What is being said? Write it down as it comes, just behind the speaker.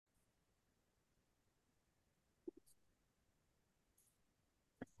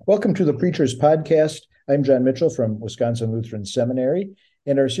Welcome to the Preacher's Podcast. I'm John Mitchell from Wisconsin Lutheran Seminary,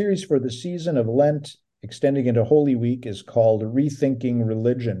 and our series for the season of Lent, extending into Holy Week, is called Rethinking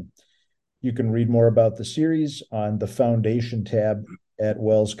Religion. You can read more about the series on the Foundation tab at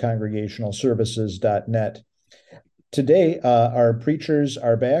wellscongregationalservices.net. Today, our preachers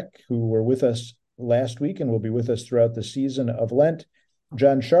are back who were with us last week and will be with us throughout the season of Lent.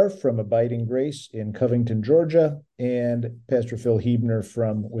 John Scharf from Abiding Grace in Covington, Georgia, and Pastor Phil Hebner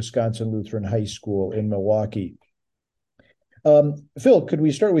from Wisconsin Lutheran High School in Milwaukee. Phil, could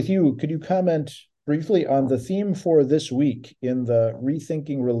we start with you? Could you comment briefly on the theme for this week in the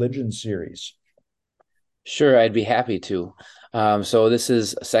Rethinking Religion series? Sure, I'd be happy to. So this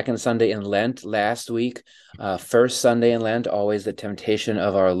is second Sunday in Lent. Last week, first Sunday in Lent, always the temptation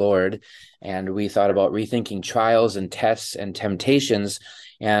of our Lord. And we thought about rethinking trials and tests and temptations.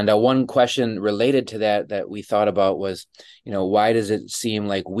 And one question related to that we thought about was, why does it seem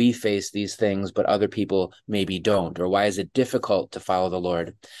like we face these things, but other people maybe don't? Or why is it difficult to follow the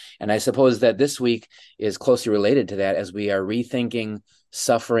Lord? And I suppose that this week is closely related to that as we are rethinking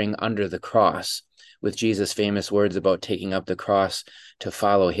suffering under the cross, with Jesus' famous words about taking up the cross to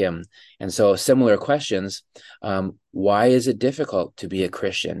follow him. And so similar questions, why is it difficult to be a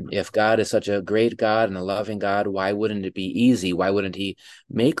Christian? If God is such a great God and a loving God, why wouldn't it be easy? Why wouldn't he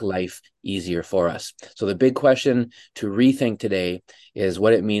make life easier for us? So the big question to rethink today is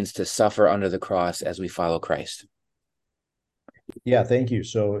what it means to suffer under the cross as we follow Christ. Yeah, thank you.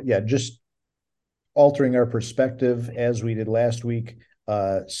 So, just altering our perspective as we did last week.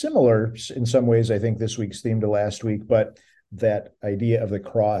 Similar in some ways, I think, this week's theme to last week, but that idea of the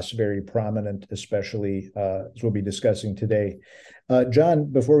cross very prominent, especially as we'll be discussing today. John,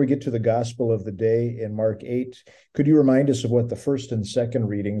 before we get to the gospel of the day in Mark 8, could you remind us of what the first and second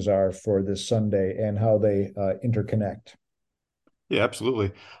readings are for this Sunday and how they interconnect? Yeah,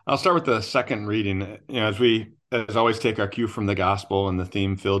 absolutely. I'll start with the second reading. As we, as always, take our cue from the gospel and the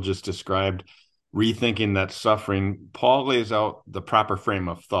theme Phil just described, rethinking that suffering, Paul lays out the proper frame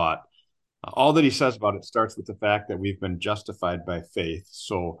of thought. All that he says about it starts with the fact that we've been justified by faith.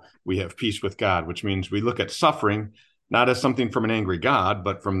 So we have peace with God, which means we look at suffering not as something from an angry God,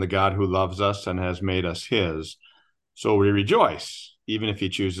 but from the God who loves us and has made us his. So we rejoice, even if he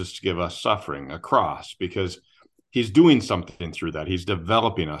chooses to give us suffering, a cross, because he's doing something through that. He's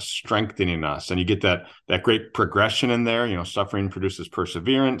developing us, strengthening us. And you get that great progression in there. Suffering produces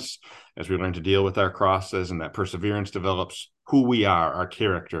perseverance as we learn to deal with our crosses, and that perseverance develops who we are, our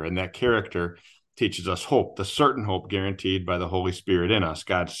character. And that character teaches us hope, the certain hope guaranteed by the Holy Spirit in us.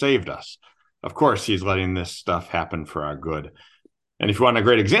 God saved us. Of course, he's letting this stuff happen for our good. And if you want a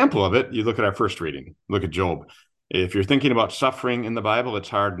great example of it, you look at our first reading. Look at Job. If you're thinking about suffering in the Bible, it's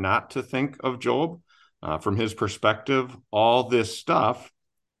hard not to think of Job. From his perspective, all this stuff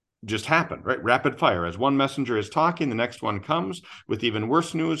just happened, right? Rapid fire. As one messenger is talking, the next one comes with even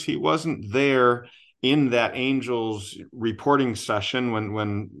worse news. He wasn't there in that angel's reporting session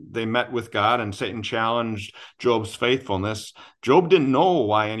when they met with God and Satan challenged Job's faithfulness. Job didn't know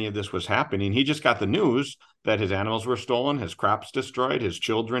why any of this was happening. He just got the news that his animals were stolen, his crops destroyed, his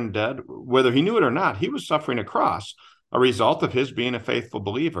children dead. Whether he knew it or not, he was suffering a cross, a result of his being a faithful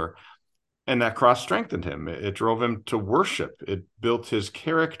believer. And that cross strengthened him. It drove him to worship. It built his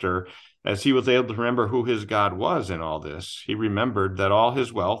character as he was able to remember who his God was in all this. He remembered that all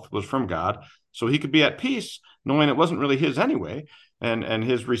his wealth was from God, so he could be at peace, knowing it wasn't really his anyway. And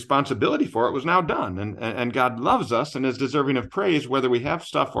his responsibility for it was now done. And God loves us and is deserving of praise, whether we have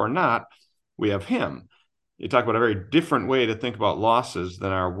stuff or not. We have him. You talk about a very different way to think about losses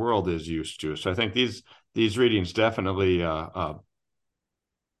than our world is used to. So I think these readings definitely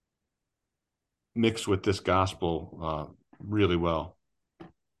mix with this gospel really well.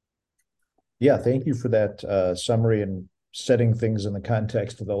 Yeah, thank you for that summary and setting things in the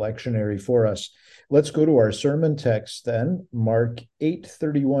context of the lectionary for us. Let's go to our sermon text then, Mark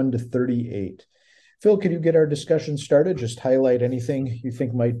 8:31 to 38. Phil, could you get our discussion started? Just highlight anything you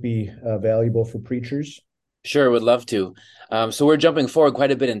think might be valuable for preachers. Sure, would love to. So we're jumping forward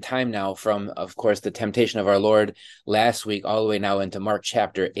quite a bit in time now from, of course, the temptation of our Lord last week all the way now into Mark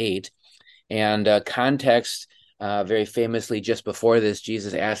chapter 8. And context, very famously, just before this,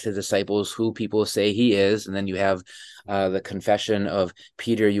 Jesus asked his disciples who people say he is. And then you have the confession of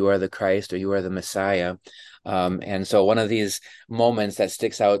Peter, you are the Christ, or you are the Messiah. And so one of these moments that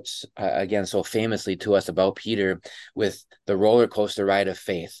sticks out again so famously to us about Peter with the roller coaster ride of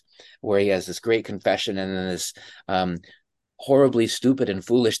faith, where he has this great confession and then this horribly stupid and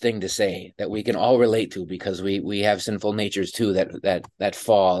foolish thing to say that we can all relate to, because we have sinful natures too that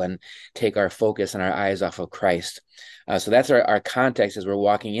fall and take our focus and our eyes off of Christ. So that's our context as we're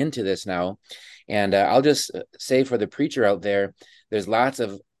walking into this now. And I'll just say for the preacher out there, there's lots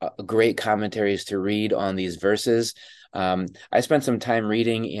of great commentaries to read on these verses. I spent some time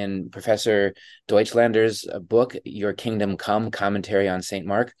reading in Professor Deutschlander's book, Your Kingdom Come, commentary on St.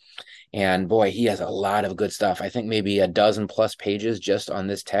 Mark. And boy, he has a lot of good stuff. I think maybe a dozen plus pages just on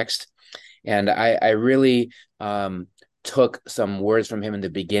this text. And I really took some words from him in the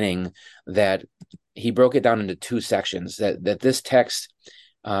beginning that he broke it down into two sections, that this text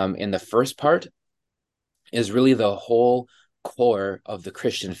in the first part is really the whole core of the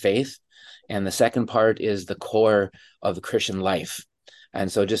Christian faith. And the second part is the core of the Christian life. And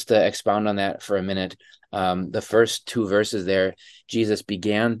so just to expound on that for a minute, the first two verses there, Jesus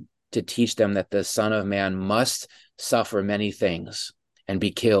began to teach them that the Son of Man must suffer many things and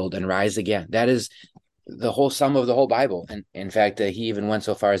be killed and rise again. That is the whole sum of the whole Bible. And in fact, he even went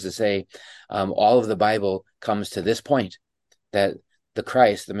so far as to say all of the Bible comes to this point, that the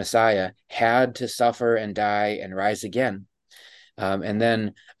Christ, the Messiah, had to suffer and die and rise again. And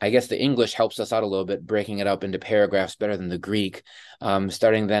then I guess the English helps us out a little bit, breaking it up into paragraphs better than the Greek.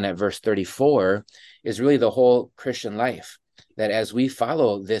 Starting then at verse 34 is really the whole Christian life, that as we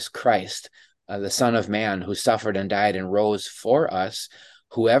follow this Christ, the Son of Man who suffered and died and rose for us,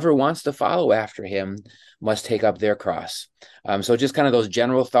 whoever wants to follow after him must take up their cross. So just kind of those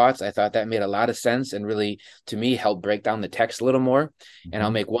general thoughts. I thought that made a lot of sense and really, to me, helped break down the text a little more. And I'll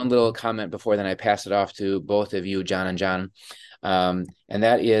make one little comment before then I pass it off to both of you, John and John. And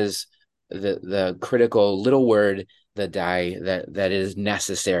that is the critical little word, the die, that is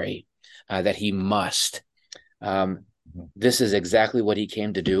necessary, that he must. This is exactly what he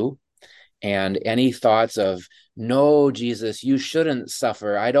came to do. And any thoughts of, no, Jesus, you shouldn't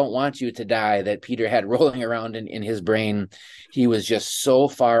suffer, I don't want you to die, that Peter had rolling around in his brain, he was just so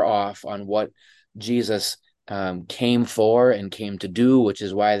far off on what Jesus came for and came to do, which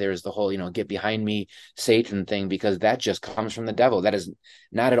is why there's the whole, get behind me, Satan thing, because that just comes from the devil. That is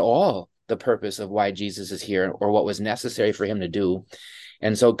not at all the purpose of why Jesus is here or what was necessary for him to do.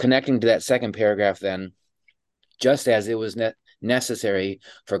 And so connecting to that second paragraph then, just as it was necessary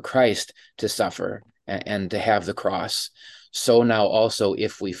for Christ to suffer and to have the cross, so now also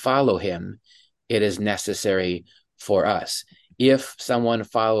if we follow him, it is necessary for us. If someone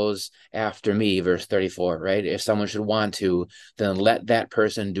follows after me, verse 34, right? If someone should want to, then let that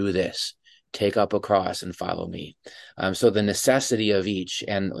person do this. Take up a cross and follow me. So the necessity of each,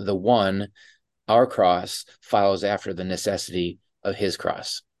 and the one, our cross, follows after the necessity of his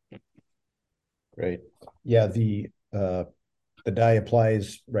cross. Great. Yeah, the die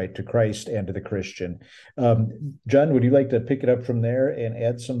applies right to Christ and to the Christian. John, would you like to pick it up from there and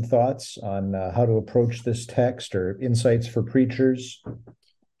add some thoughts on how to approach this text or insights for preachers?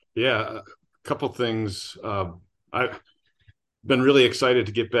 Yeah, a couple things. I've been really excited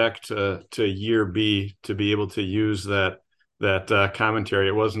to get back to year B to be able to use that commentary.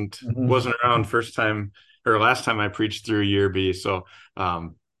 It wasn't around first time or last time I preached through year B. So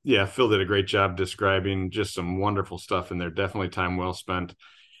yeah, Phil did a great job describing just some wonderful stuff in there. Definitely time well spent.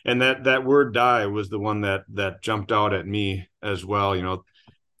 And that word die was the one that jumped out at me as well.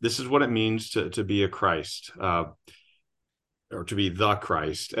 This is what it means to be a Christ, or to be the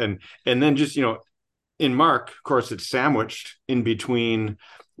Christ. And then just, in Mark, of course, it's sandwiched in between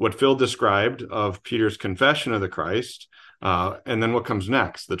what Phil described of Peter's confession of the Christ, and then what comes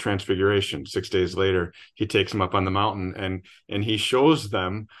next, the transfiguration. 6 days later, he takes them up on the mountain and he shows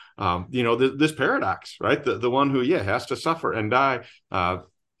them, this paradox, right? The one who, has to suffer and die.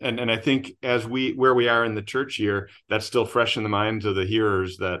 And I think where we are in the church year, that's still fresh in the minds of the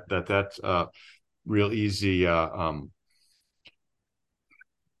hearers, that's real easy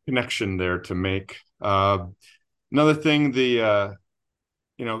connection there to make. Another thing,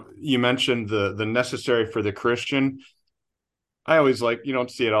 you mentioned the necessary for the Christian. I always you don't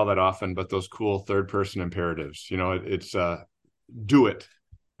see it all that often, but those cool third person imperatives, it's do it.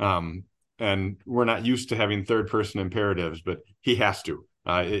 And we're not used to having third person imperatives, but he has to.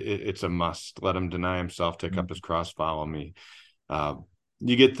 It's a must. Let him deny himself, take up his cross, follow me.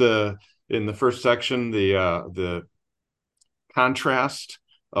 You get in the first section, the contrast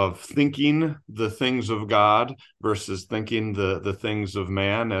of thinking the things of God versus thinking the things of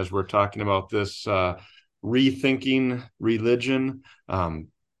man, as we're talking about this rethinking religion,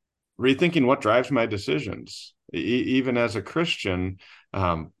 rethinking what drives my decisions. Even as a Christian,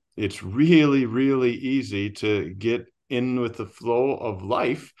 it's really, really easy to get in with the flow of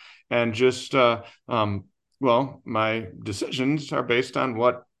life and just well, my decisions are based on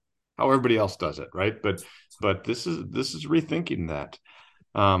how everybody else does it, right? But this is rethinking that.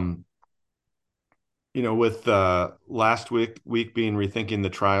 Um, with last week being rethinking the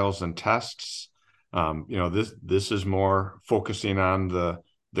trials and tests, this is more focusing on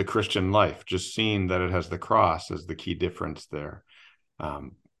the Christian life, just seeing that it has the cross as the key difference there.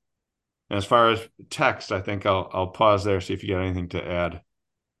 Um, and as far as text, I think I'll pause there, see if you got anything to add.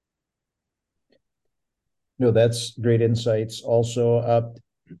 No, that's great insights. Also,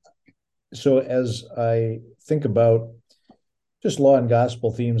 so as I think about just law and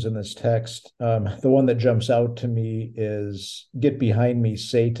gospel themes in this text, the one that jumps out to me is "Get behind me,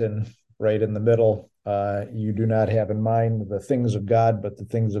 Satan," right in the middle. You do not have in mind the things of God, but the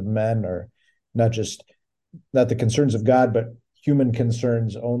things of men, or not just not the concerns of God, but human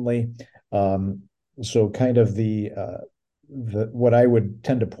concerns only. Um, so kind of the what I would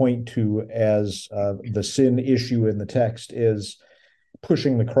tend to point to as the sin issue in the text is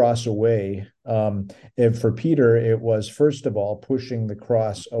pushing the cross away. And for Peter, it was first of all pushing the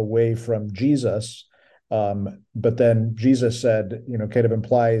cross away from Jesus. But then Jesus said, kind of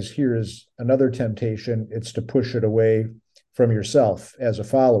implies here's another temptation. It's to push it away from yourself as a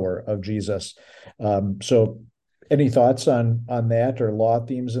follower of Jesus. So, any thoughts on that or law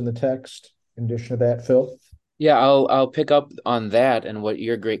themes in the text? In addition to that, Phil? Yeah, I'll pick up on that and what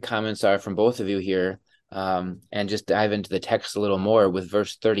your great comments are from both of you here, and just dive into the text a little more with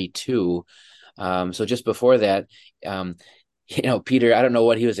verse 32. So just before that, um, Peter, I don't know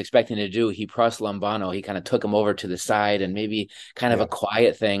what he was expecting to do. He pros lambano. He kind of took him over to the side and maybe kind of a Yeah.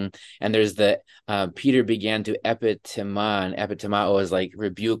 quiet thing. And there's Peter began to epitemon. Epitemao is like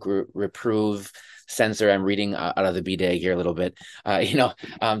rebuke, reprove, censor. I'm reading out of the BDAG here a little bit, to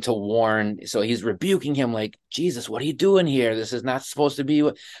warn. So he's rebuking him like, Jesus, what are you doing here? This is not supposed to be,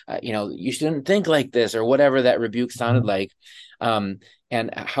 you shouldn't think like this, or whatever that rebuke sounded like. Um,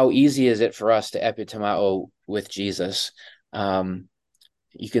 and how easy is it for us to epitemao with Jesus? Um,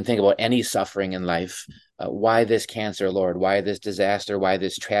 you can think about any suffering in life. Why this cancer, Lord? Why this disaster? Why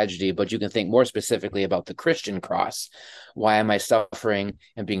this tragedy? But you can think more specifically about the Christian cross. Why am I suffering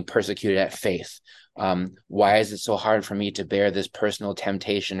and being persecuted at faith? Why is it so hard for me to bear this personal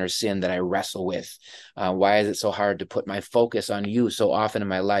temptation or sin that I wrestle with? Why is it so hard to put my focus on you so often in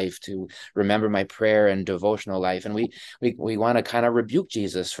my life, to remember my prayer and devotional life? And we want to kind of rebuke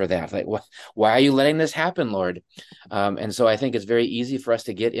Jesus for that. Like, why are you letting this happen, Lord? And so I think it's very easy for us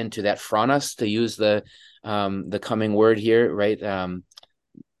to get into that phronos, to use the coming word here, right?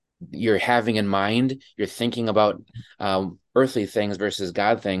 You're having in mind, you're thinking about earthly things versus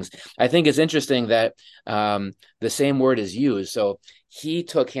God things. I think it's interesting that the same word is used. So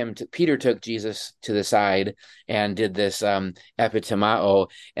Peter took Jesus to the side and did this epitemao,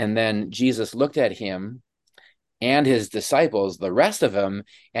 and then Jesus looked at him and his disciples, the rest of them,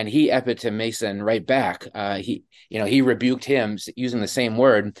 and he epitemason right back. He rebuked him using the same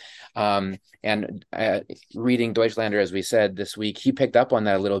word. And reading Deutschlander, as we said this week, he picked up on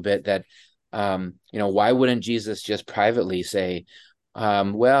that a little bit. That why wouldn't Jesus just privately say,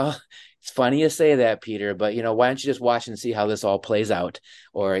 "Well, it's funny you say that, Peter, but why don't you just watch and see how this all plays out,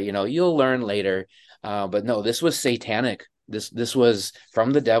 or you'll learn later." But no, this was satanic. This was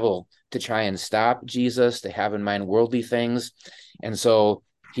from the devil to try and stop Jesus, to have in mind worldly things. And so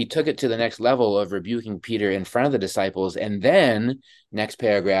he took it to the next level of rebuking Peter in front of the disciples. And then, next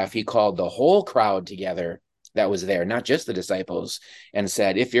paragraph, he called the whole crowd together that was there, not just the disciples, and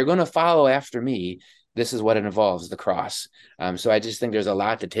said, if you're going to follow after me, this is what it involves, the cross. So I just think there's a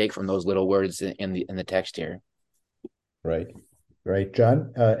lot to take from those little words in the text here. Right. Right.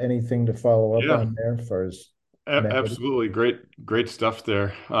 John, anything to follow up Yeah, on there as far as method? absolutely. Great stuff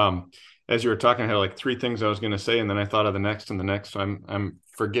there. As you were talking, I had like three things I was going to say, and then I thought of the next and the next. So I'm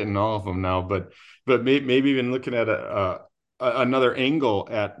forgetting all of them now. But maybe even looking at another angle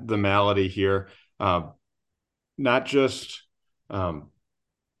at the malady here, not just um,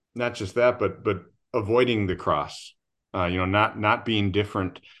 not just that, but avoiding the cross. Not being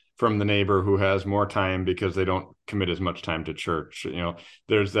different from the neighbor who has more time because they don't commit as much time to church.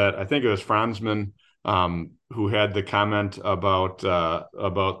 There's that. I think it was Franzman who had the comment about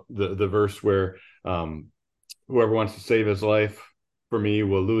the verse where whoever wants to save his life for me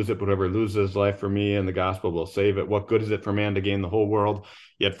will lose it, but whoever loses his life for me and the gospel will save it. What good is it for man to gain the whole world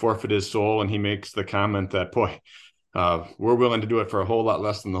yet forfeit his soul? And he makes the comment that, boy, we're willing to do it for a whole lot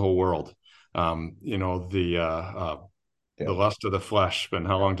less than the whole world. The Yeah. lust of the flesh, and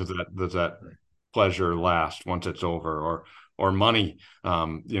how long does that pleasure last once it's over? Or money,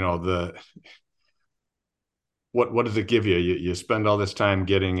 the what does it give you? You spend all this time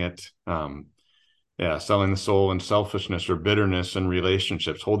getting it, Yeah, selling the soul and selfishness or bitterness in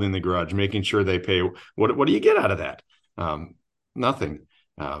relationships, holding the grudge, making sure they pay. What do you get out of that? Nothing.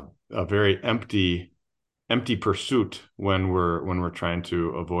 A very empty pursuit when we're trying to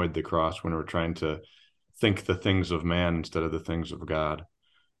avoid the cross, when we're trying to think the things of man instead of the things of God.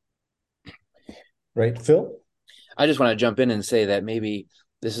 Right, Phil? I just want to jump in and say that maybe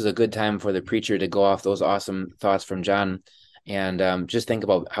this is a good time for the preacher to go off those awesome thoughts from John and just think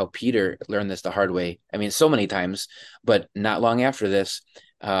about how Peter learned this the hard way. I mean, so many times, but not long after this,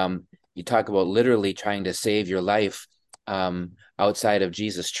 you talk about literally trying to save your life outside of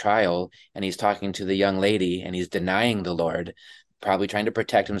Jesus' trial, and he's talking to the young lady and he's denying the Lord, probably trying to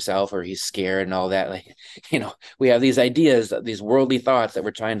protect himself or he's scared and all that. Like, we have these ideas, these worldly thoughts that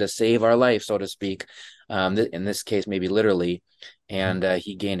we're trying to save our life, so to speak. In this case, maybe literally, and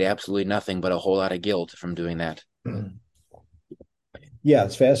he gained absolutely nothing but a whole lot of guilt from doing that. Yeah,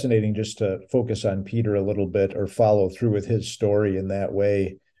 it's fascinating just to focus on Peter a little bit or follow through with his story in that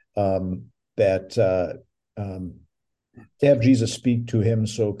way. That to have Jesus speak to him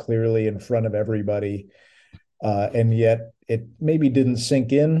so clearly in front of everybody, and yet it maybe didn't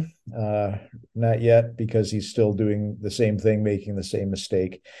sink in, not yet, because he's still doing the same thing, making the same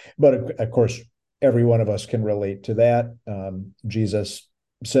mistake. But of course, every one of us can relate to that. Jesus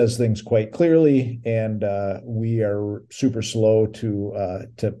says things quite clearly, and we are super slow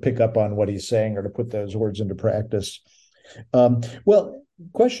to pick up on what he's saying or to put those words into practice. Well,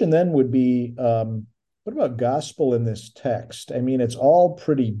 question then would be, what about gospel in this text? I mean, it's all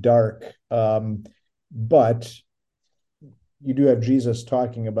pretty dark, but you do have Jesus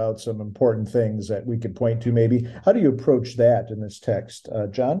talking about some important things that we could point to. Maybe how do you approach that in this text,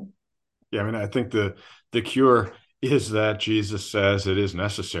 John? Yeah, I mean, I think the cure is that Jesus says it is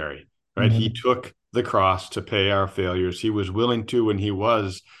necessary, right? He Mm-hmm. took the cross to pay our failures. He was willing to when he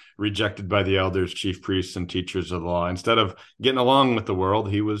was rejected by the elders, chief priests, and teachers of the law. Instead of getting along with the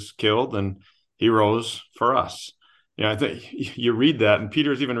world, he was killed and he rose for us. I think you read that, and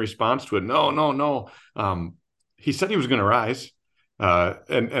Peter's even response to it. No, no, no. He said he was going to rise,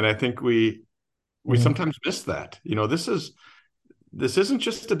 and I think we Mm-hmm. sometimes miss that. This isn't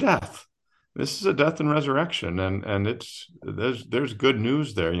just a death. This is a death and resurrection, and there's good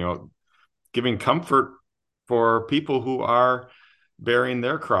news there. Giving comfort for people who are bearing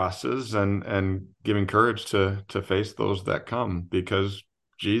their crosses and giving courage to face those that come, because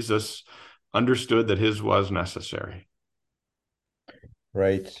Jesus understood that his was necessary.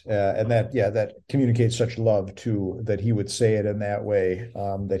 Right. And that, yeah, that communicates such love too, that he would say it in that way,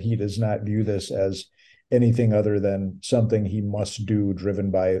 that he does not view this as anything other than something he must do,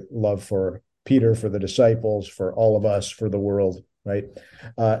 driven by love for Peter, for the disciples, for all of us, for the world. Right.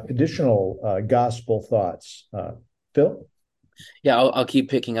 Additional gospel thoughts. Phil? Yeah, I'll keep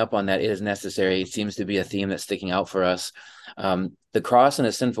picking up on that. It is necessary. It seems to be a theme that's sticking out for us. The cross in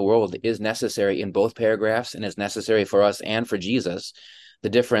a sinful world is necessary in both paragraphs, and it's necessary for us and for Jesus. The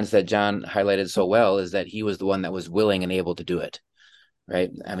difference that John highlighted so well is that he was the one that was willing and able to do it,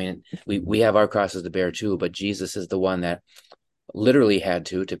 right? I mean, we have our crosses to bear too, but Jesus is the one that literally had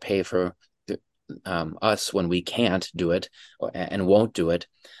to pay for us when we can't do it and won't do it.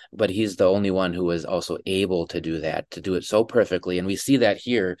 But he's the only one who is also able to do that, to do it so perfectly. And we see that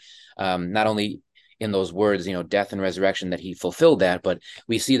here, not only in those words, death and resurrection, that he fulfilled that, but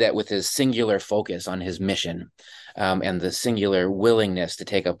we see that with his singular focus on his mission, and the singular willingness to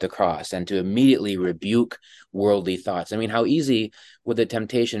take up the cross and to immediately rebuke worldly thoughts. I mean, how easy would the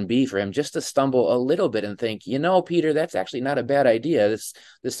temptation be for him just to stumble a little bit and think, Peter, that's actually not a bad idea. This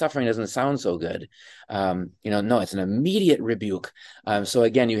suffering doesn't sound so good. No, it's an immediate rebuke. So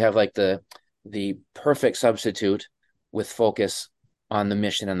again, you have like the perfect substitute with focus on the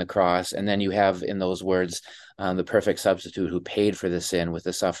mission and the cross, and then you have in those words the perfect substitute who paid for the sin with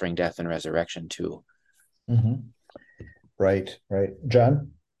the suffering, death, and resurrection too. Mm-hmm. Right, right.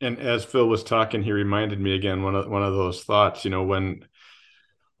 John? And as Phil was talking, he reminded me again one of those thoughts. When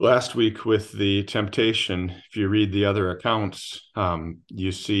last week with the temptation, if you read the other accounts,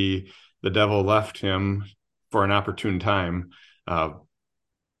 you see the devil left him for an opportune time.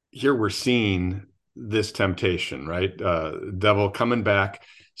 Here we're seeing this temptation, right? Devil coming back,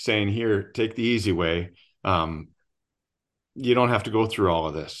 saying, "Here, take the easy way. You don't have to go through all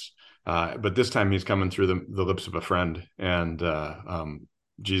of this." But this time he's coming through the lips of a friend, and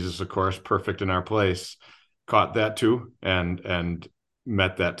Jesus, of course, perfect in our place, caught that too, and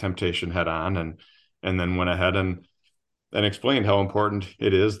met that temptation head on, and then went ahead and explained how important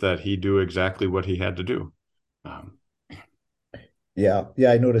it is that he do exactly what he had to do. Yeah,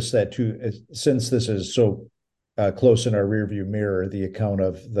 I noticed that too. Since this is so close in our rearview mirror the account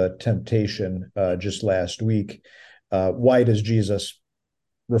of the temptation just last week. Why does Jesus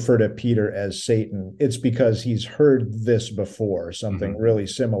refer to Peter as Satan? It's because he's heard this before, something really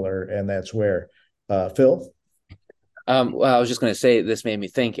similar, and that's where. Phil? Well, I was just going to say this made me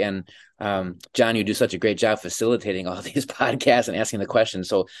think, and John, you do such a great job facilitating all these podcasts and asking the questions.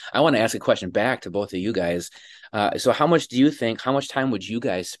 So I want to ask a question back to both of you guys. So how much time would you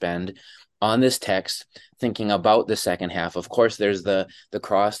guys spend on this text thinking about the second half? Of course, there's the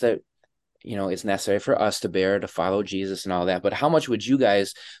cross that it's necessary for us to bear, to follow Jesus and all that. But how much would you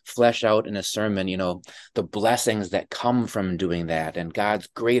guys flesh out in a sermon, the blessings that come from doing that and God's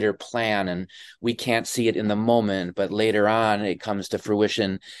greater plan? And we can't see it in the moment, but later on it comes to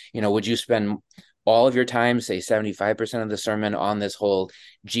fruition. Would you spend all of your time, say 75% of the sermon, on this whole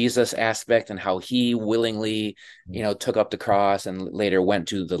Jesus aspect and how he willingly, took up the cross and later went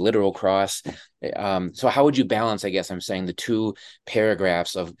to the literal cross? So how would you balance, I guess I'm saying, the two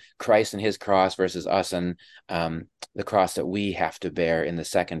paragraphs of Christ and his cross versus us and the cross that we have to bear in the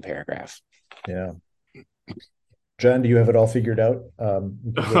second paragraph? Yeah. John, do you have it all figured out?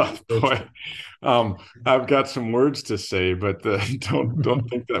 Oh, boy. I've got some words to say, but don't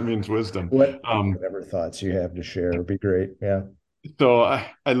think that means wisdom. Whatever thoughts you have to share would be great. Yeah. So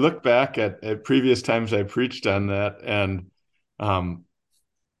I look back at previous times I preached on that, and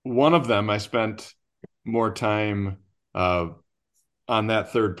one of them I spent more time on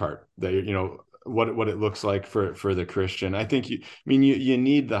that third part, that what it looks like for the Christian. I think you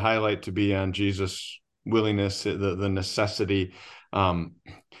need the highlight to be on Jesus' willingness, the necessity.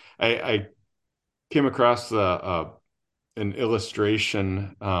 I came across an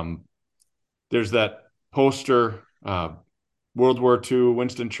illustration. There's that poster, World War II,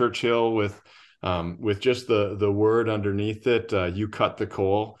 Winston Churchill with just the word underneath it, "You cut the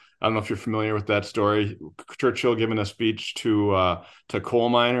coal." I don't know if you're familiar with that story. Churchill giving a speech to coal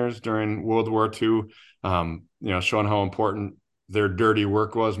miners during World War II, showing how important their dirty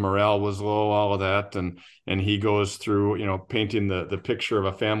work was, morale was low, all of that, and he goes through, painting the picture of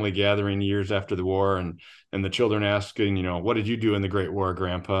a family gathering years after the war, and the children asking, "What did you do in the Great War,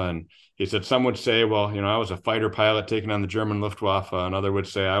 Grandpa?" And he said, some would say, "Well, I was a fighter pilot taking on the German Luftwaffe." Another would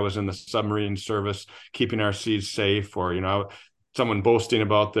say, "I was in the submarine service keeping our seas safe," or someone boasting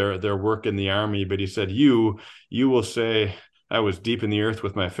about their work in the army. But he said, you will say, "I was deep in the earth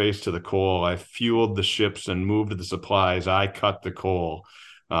with my face to the coal. I fueled the ships and moved the supplies. I cut the coal."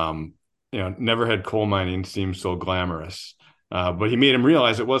 Never had coal mining seem so glamorous. But he made him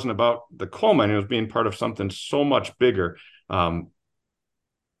realize it wasn't about the coal mining. It was being part of something so much bigger.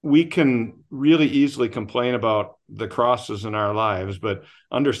 We can really easily complain about the crosses in our lives, but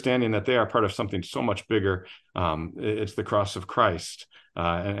understanding that they are part of something so much bigger. It's the cross of Christ.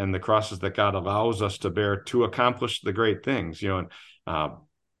 And the crosses that God allows us to bear to accomplish the great things, so I'm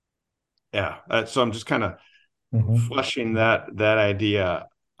just kind of fleshing that idea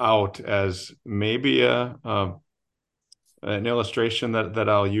out as maybe an illustration that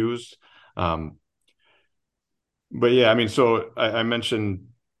I'll use. But yeah, so I mentioned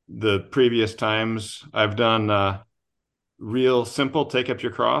the previous times I've done real simple, take up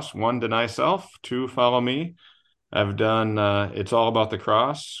your cross, 1, deny self, 2, follow me. I've done it's all about the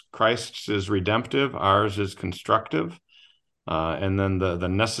cross. Christ's is redemptive, ours is constructive. And then the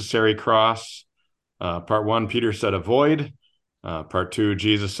necessary cross. Part 1, Peter said avoid. Part 2,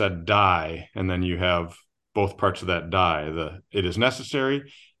 Jesus said die. And then you have both parts of that die. It is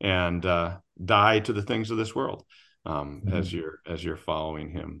necessary, and die to the things of this world as you're following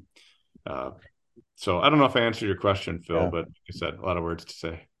him. So I don't know if I answered your question, Phil, but like I said, a lot of words to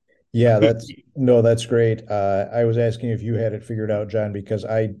say. Yeah, that's great. I was asking if you had it figured out, John, because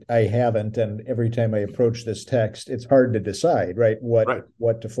I haven't, and every time I approach this text, it's hard to decide, right,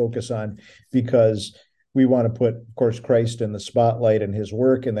 what to focus on, because we want to put, of course, Christ in the spotlight and his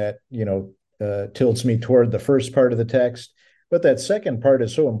work, and that tilts me toward the first part of the text. But that second part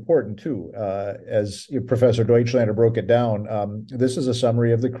is so important too. As Professor Deutschlander broke it down, this is a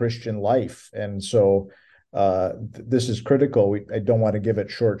summary of the Christian life, and so this is critical. I don't want to give it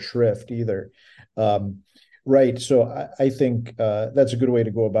short shrift either. Right. So I think that's a good way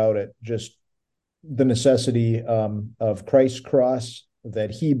to go about it. Just the necessity of Christ's cross,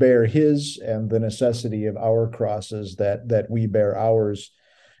 that he bear his, and the necessity of our crosses, that we bear ours.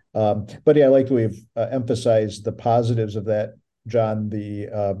 But yeah, I like we've emphasized the positives of that, John,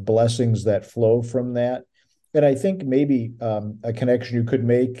 the blessings that flow from that. And I think maybe a connection you could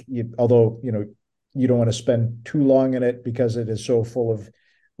make, although, you don't want to spend too long in it because it is so full of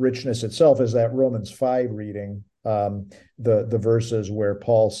richness itself, is that Romans 5 reading, the verses where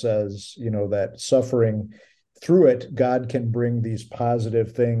Paul says, that suffering through it, God can bring these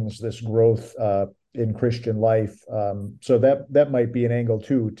positive things, this growth in Christian life. So that might be an angle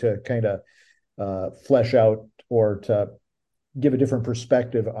too, to kind of flesh out or to give a different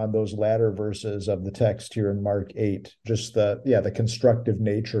perspective on those latter verses of the text here in Mark 8, just the constructive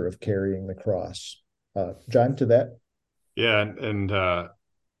nature of carrying the cross. John, to that? Yeah, and I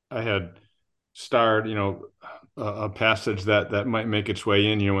had starred, a passage that might make its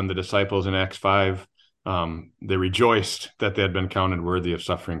way in, when the disciples in Acts 5, they rejoiced that they had been counted worthy of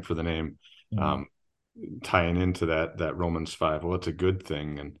suffering for the name, Mm. tying into that Romans 5. Well, it's a good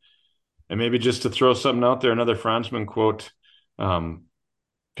thing. And maybe just to throw something out there, another Franzman quote, kind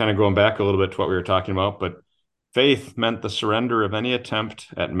of going back a little bit to what we were talking about, but faith meant the surrender of any attempt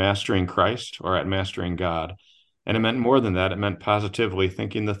at mastering Christ or at mastering God. And it meant more than that. It meant positively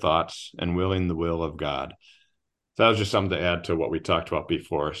thinking the thoughts and willing the will of God. So that was just something to add to what we talked about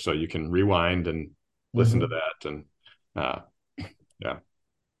before. So you can rewind and listen to that. And yeah.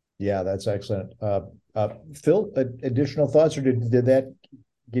 Yeah, that's excellent. Phil, additional thoughts, or did that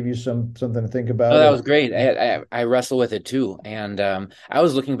give you something to think Oh, about? that Or was great. I wrestle with it too, and I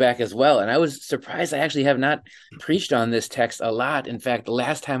was looking back as well, and I was surprised I actually have not preached on this text a lot. In fact, the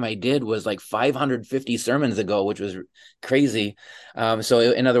last time I did was like 550 sermons ago, which was crazy. So,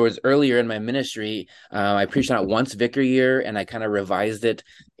 in other words, earlier in my ministry, I preached on it once Vicar year, and I kind of revised it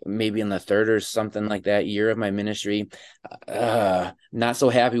maybe in the third or something like that year of my ministry. Not so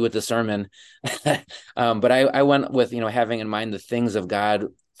happy with the sermon, but I went with having in mind the things of God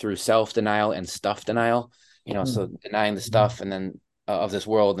through self-denial and stuff denial, so denying the stuff and then of this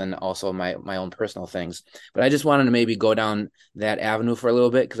world, and also my own personal things. But I just wanted to maybe go down that avenue for a little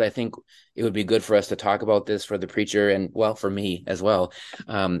bit, because I think it would be good for us to talk about this for the preacher, and well, for me as well,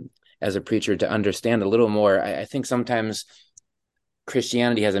 as a preacher, to understand a little more. I think sometimes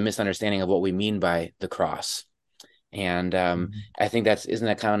Christianity has a misunderstanding of what we mean by the cross. And I think isn't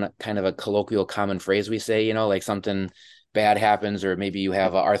that kind of a colloquial common phrase we say, like something bad happens, or maybe you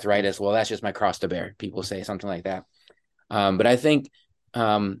have arthritis. Well, that's just my cross to bear. People say something like that. But I think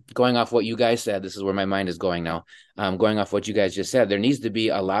going off what you guys said, this is where my mind is going now. Going off what you guys just said, there needs to be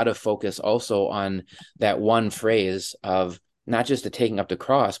a lot of focus also on that one phrase of not just the taking up the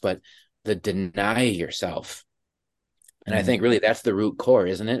cross, but the deny yourself. And I think really that's the root core,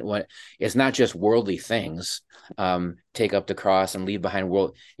 isn't it? It's not just worldly things, take up the cross and leave behind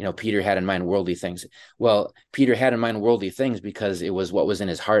world. Peter had in mind worldly things. Well, Peter had in mind worldly things because it was what was in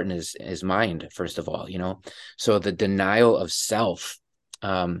his heart and his mind, first of all, So the denial of self,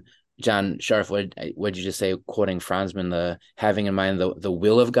 John Scharf, what'd you just say, quoting Franzman, the having in mind the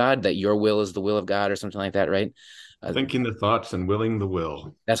will of God, that your will is the will of God, or something like that, right? Thinking the thoughts and willing the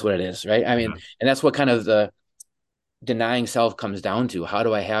will. That's what it is, right? I mean, and that's what kind of the denying self comes down to. How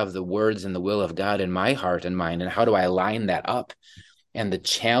do I have the words and the will of God in my heart and mind, and how do I line that up? And the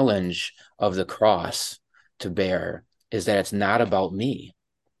challenge of the cross to bear is that it's not about me,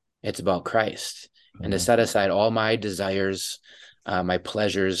 it's about Christ. And to set aside all my desires, my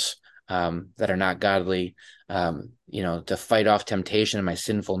pleasures that are not godly, to fight off temptation and my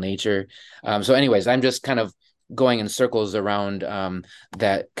sinful nature. So anyways, I'm just kind of going in circles around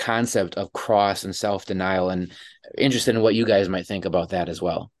that concept of cross and self-denial, and interested in what you guys might think about that as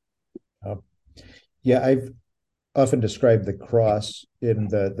well. Yeah, I've often described the cross in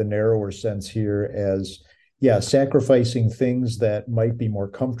the narrower sense here as, sacrificing things that might be more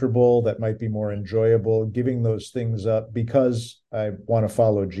comfortable, that might be more enjoyable, giving those things up because I want to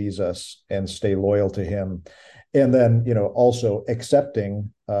follow Jesus and stay loyal to him. And then, also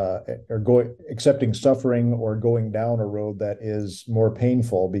accepting accepting suffering or going down a road that is more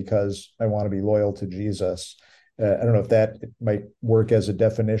painful because I want to be loyal to Jesus. I don't know if that might work as a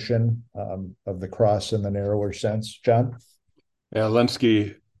definition of the cross in the narrower sense. John? Yeah,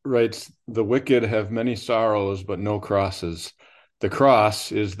 Lenski writes, the wicked have many sorrows, but no crosses. The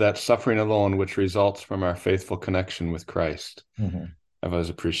cross is that suffering alone which results from our faithful connection with Christ. I've always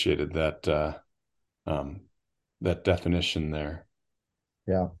appreciated that that definition there.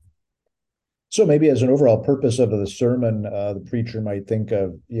 Yeah. So maybe as an overall purpose of the sermon, the preacher might think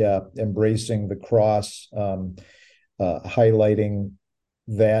of, embracing the cross, highlighting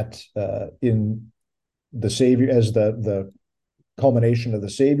that in the Savior as the culmination of the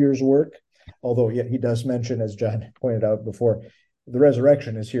Savior's work. Although, he does mention, as John pointed out before, the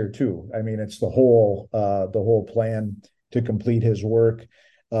resurrection is here too. I mean, it's the whole plan to complete his work,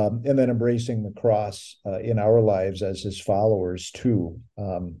 and then embracing the cross in our lives as his followers too.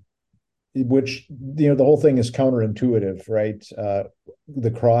 Which, the whole thing is counterintuitive, right?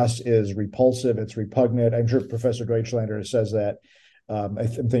 The cross is repulsive, it's repugnant. I'm sure Professor Deutschlander says that I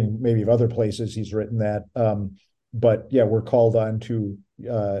think maybe of other places he's written that. But yeah, we're called on to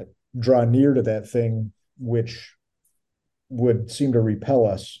draw near to that thing which would seem to repel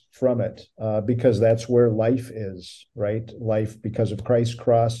us from it, because that's where life is, right? Life because of Christ's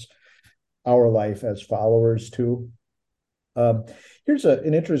cross, our life as followers too. Um, Here's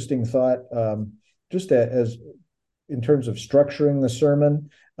an interesting thought, just as in terms of structuring the sermon.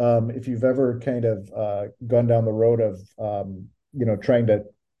 If you've ever kind of gone down the road of trying to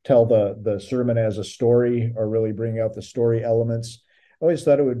tell the sermon as a story, or really bring out the story elements, I always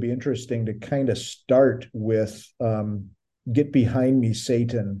thought it would be interesting to kind of start with "Get behind me,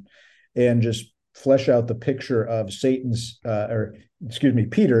 Satan," and just flesh out the picture of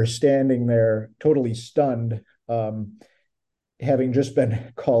Peter standing there totally stunned, having just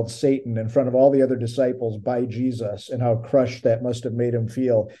been called Satan in front of all the other disciples by Jesus, and how crushed that must have made him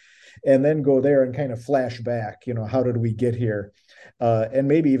feel. And then go there and kind of flash back, how did we get here? And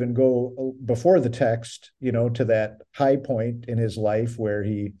maybe even go before the text, to that high point in his life where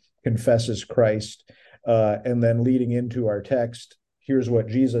he confesses Christ. And then leading into our text, here's what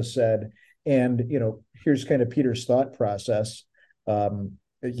Jesus said. And, here's kind of Peter's thought process.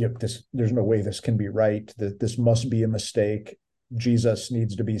 There's no way this can be right. This must be a mistake. Jesus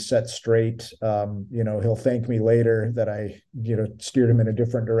needs to be set straight. He'll thank me later that I, steered him in a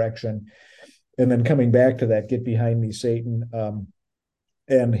different direction. And then coming back to that, "Get behind me, Satan,"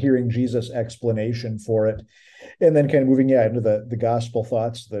 and hearing Jesus' explanation for it. And then kind of moving, into the gospel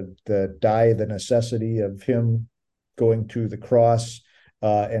thoughts, the necessity of him going to the cross,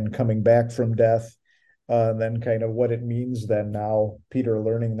 and coming back from death. And then kind of what it means then now, Peter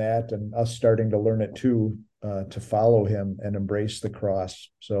learning that and us starting to learn it too, to follow him and embrace the cross.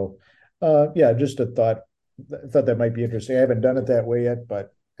 So, just a thought. I thought that might be interesting. I haven't done it that way yet,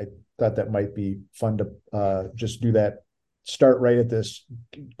 but I thought that might be fun to just do that. Start right at this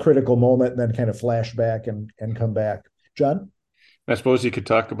critical moment, and then kind of flash back and come back. John? I suppose you could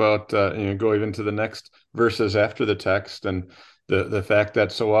talk about, go even to the next verses after the text, and the fact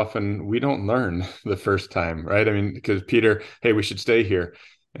that so often we don't learn the first time, right? I mean, because Peter, hey, we should stay here.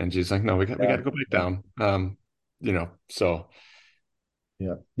 And Jesus like, no, we got to go back down. So.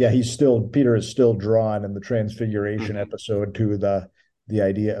 Yeah. Peter is still drawn in the Transfiguration episode to the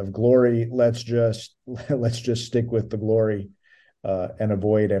idea of glory. Let's just stick with the glory, and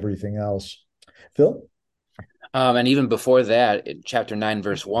avoid everything else. Phil? And even before that, in chapter 9,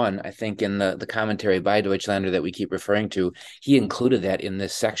 verse 1, I think in the commentary by Deutschlander that we keep referring to, he included that in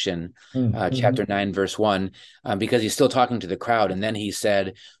this section, chapter 9, verse 1, because he's still talking to the crowd. And then he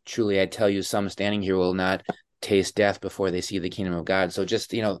said, "Truly, I tell you, some standing here will not taste death before they see the kingdom of God." So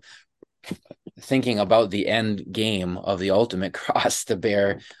just, thinking about the end game of the ultimate cross to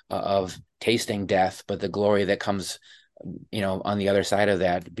bear, of tasting death, but the glory that comes on the other side of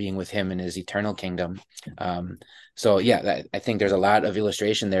that, being with him in his eternal kingdom. I think there's a lot of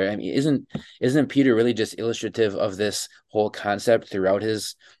illustration there. I mean, isn't Peter really just illustrative of this whole concept throughout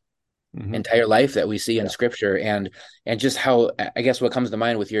his entire life that we see in Scripture, and just how, I guess what comes to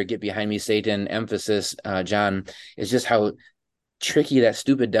mind with your "Get behind me, Satan" emphasis, John, is just how tricky that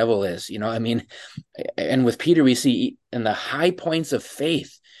stupid devil is. I mean, and with Peter, we see in the high points of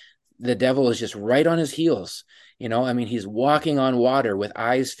faith, the devil is just right on his heels. I mean, he's walking on water with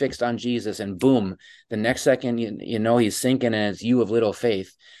eyes fixed on Jesus, and boom, the next second, he's sinking, and it's "you of little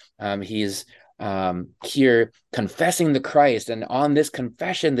faith." He's here confessing the Christ, and on this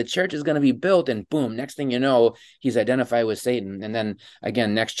confession, the church is going to be built, and boom, next thing you know, he's identified with Satan. And then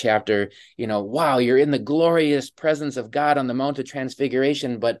again, next chapter, wow, you're in the glorious presence of God on the Mount of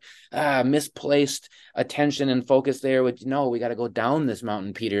Transfiguration, but misplaced attention and focus there. No, we got to go down this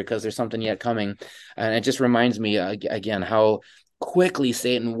mountain, Peter, because there's something yet coming. And it just reminds me again how quickly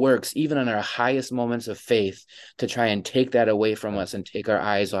Satan works, even in our highest moments of faith, to try and take that away from us and take our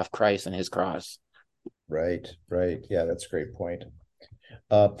eyes off Christ and his cross. Right. Yeah, that's a great point.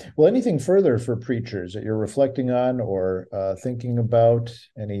 Well, anything further for preachers that you're reflecting on or thinking about?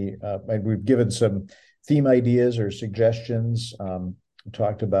 We've given some theme ideas or suggestions,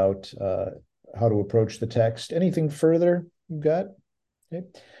 talked about how to approach the text. Anything further you've got? Okay.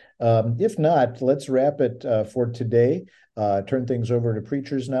 If not, let's wrap it for today. Turn things over to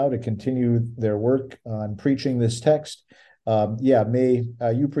preachers now to continue their work on preaching this text. May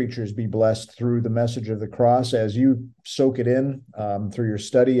you preachers be blessed through the message of the cross as you soak it in through your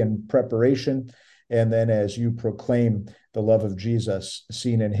study and preparation, and then as you proclaim the love of Jesus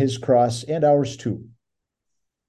seen in his cross and ours too.